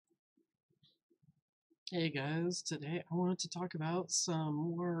Hey guys, today I wanted to talk about some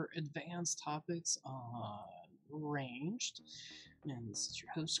more advanced topics on ranged, and this is your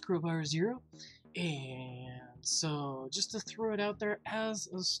host Crowbar Zero. And so, just to throw it out there as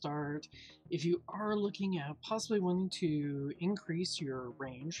a start, if you are looking at possibly wanting to increase your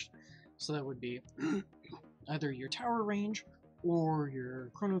range, so that would be either your tower range or your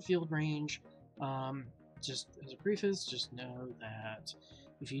chrono field range. Um, just as a preface, just know that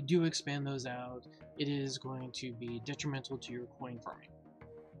if you do expand those out, it is going to be detrimental to your coin farming.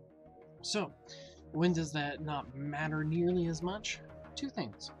 So, when does that not matter nearly as much? Two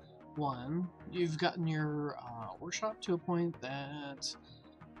things. One, you've gotten your workshop to a point that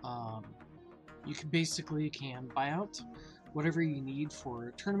um, you can buy out whatever you need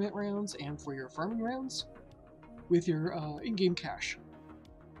for tournament rounds and for your farming rounds with your in-game cash.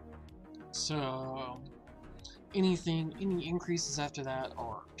 So any increases after that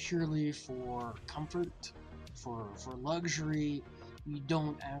are purely for comfort, for luxury. You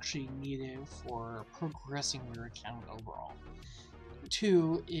don't actually need it for progressing your account overall.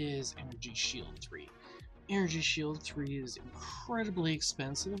 Two is Energy Shield 3. Energy Shield 3 is incredibly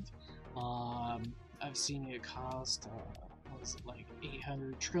expensive. I've seen it cost, what was it, like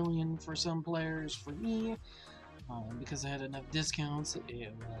 800 trillion for some players. For me, because I had enough discounts,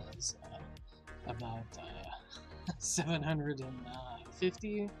 it was about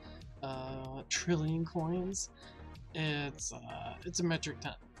 750 trillion coins. It's a metric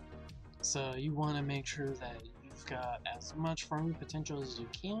ton, so you want to make sure that you've got as much farming potential as you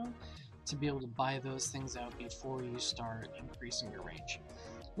can to be able to buy those things out before you start increasing your range.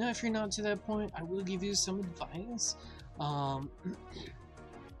 Now, if you're not to that point, I will give you some advice. Um,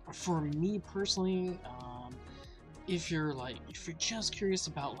 for me personally, if you're just curious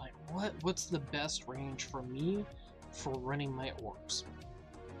about like what's the best range for me for running my orbs,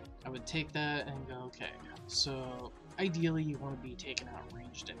 I would take that and go, okay, so ideally you want to be taking out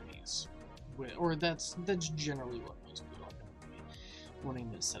ranged enemies, or that's generally what most people are going to be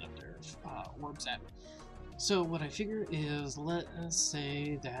wanting to set up their orbs at. So what I figure is, let us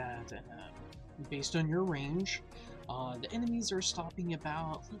say that based on your range, the enemies are stopping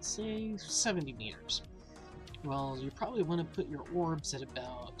about, let's say, 70 meters. Well, you probably want to put your orbs at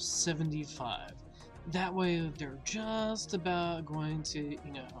about 75. That way they're just about going to,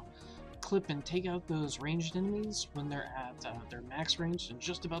 clip and take out those ranged enemies when they're at their max range and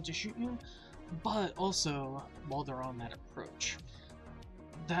just about to shoot you, but also while they're on that approach.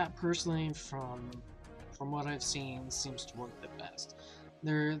 That personally, from what I've seen, seems to work the best.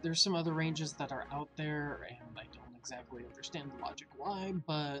 There's some other ranges that are out there, and I don't exactly understand the logic why,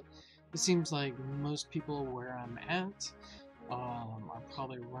 but it seems like most people where I'm at are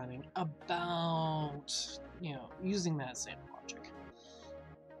probably running about, using that same logic.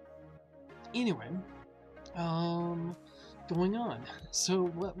 Anyway, going on. So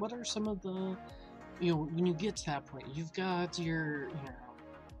what are some of the, when you get to that point, you've got your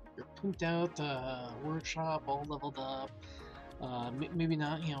pimped out workshop all leveled up. Maybe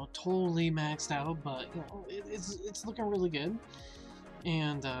not, totally maxed out, but it's looking really good.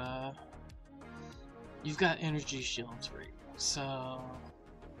 And you've got Energy Shield 3. So,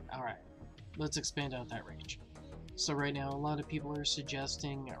 alright, let's expand out that range. So right now, a lot of people are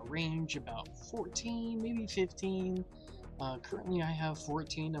suggesting a range about 14, maybe 15. Currently I have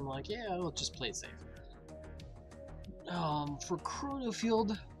 14. I'm like, yeah, I'll just play it safe. For Chrono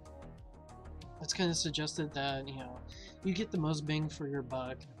Field, it's kind of suggested that, you get the most bang for your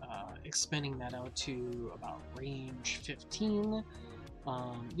buck, expanding that out to about range 15.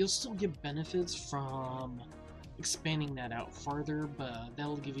 You'll still get benefits from expanding that out farther, but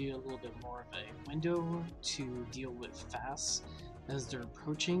that'll give you a little bit more of a window to deal with fast as they're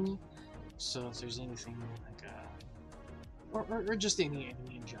approaching. So if there's anything like or just any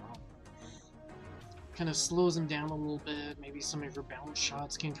enemy in general, kind of slows them down a little bit. Maybe some of your bounce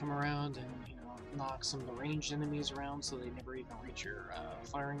shots can come around and knock some of the ranged enemies around so they never even reach your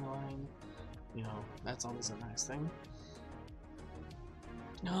firing line. That's always a nice thing.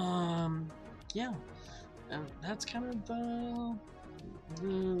 Yeah, and that's kind of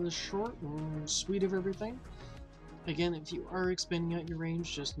the short and sweet of everything. Again, if you are expanding out your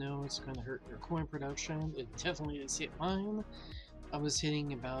range, just know it's going to hurt your coin production. It definitely has hit mine. I was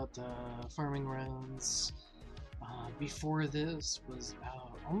hitting about farming rounds before this was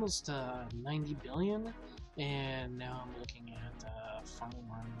about almost 90 billion, and now I'm looking at farming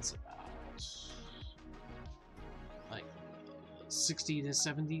runs about like 60 to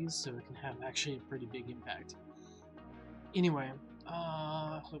 70s, so it can have actually a pretty big impact. Anyway,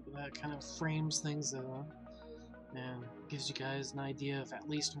 hope that kind of frames things up and gives you guys an idea of at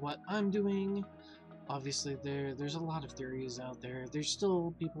least what I'm doing. Obviously, there's a lot of theories out there. There's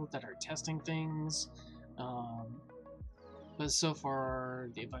still people that are testing things, um, but so far,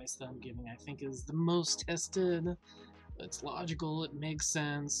 the advice that I'm giving, I think, is the most tested. It's logical, it makes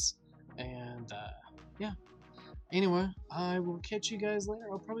sense, and yeah. Anyway, I will catch you guys later.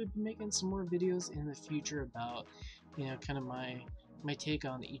 I'll probably be making some more videos in the future about, kind of my take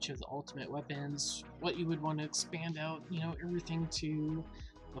on each of the ultimate weapons, what you would want to expand out, everything to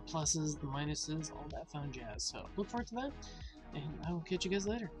the pluses, the minuses, all that fun jazz. So look forward to that, and I will catch you guys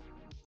later.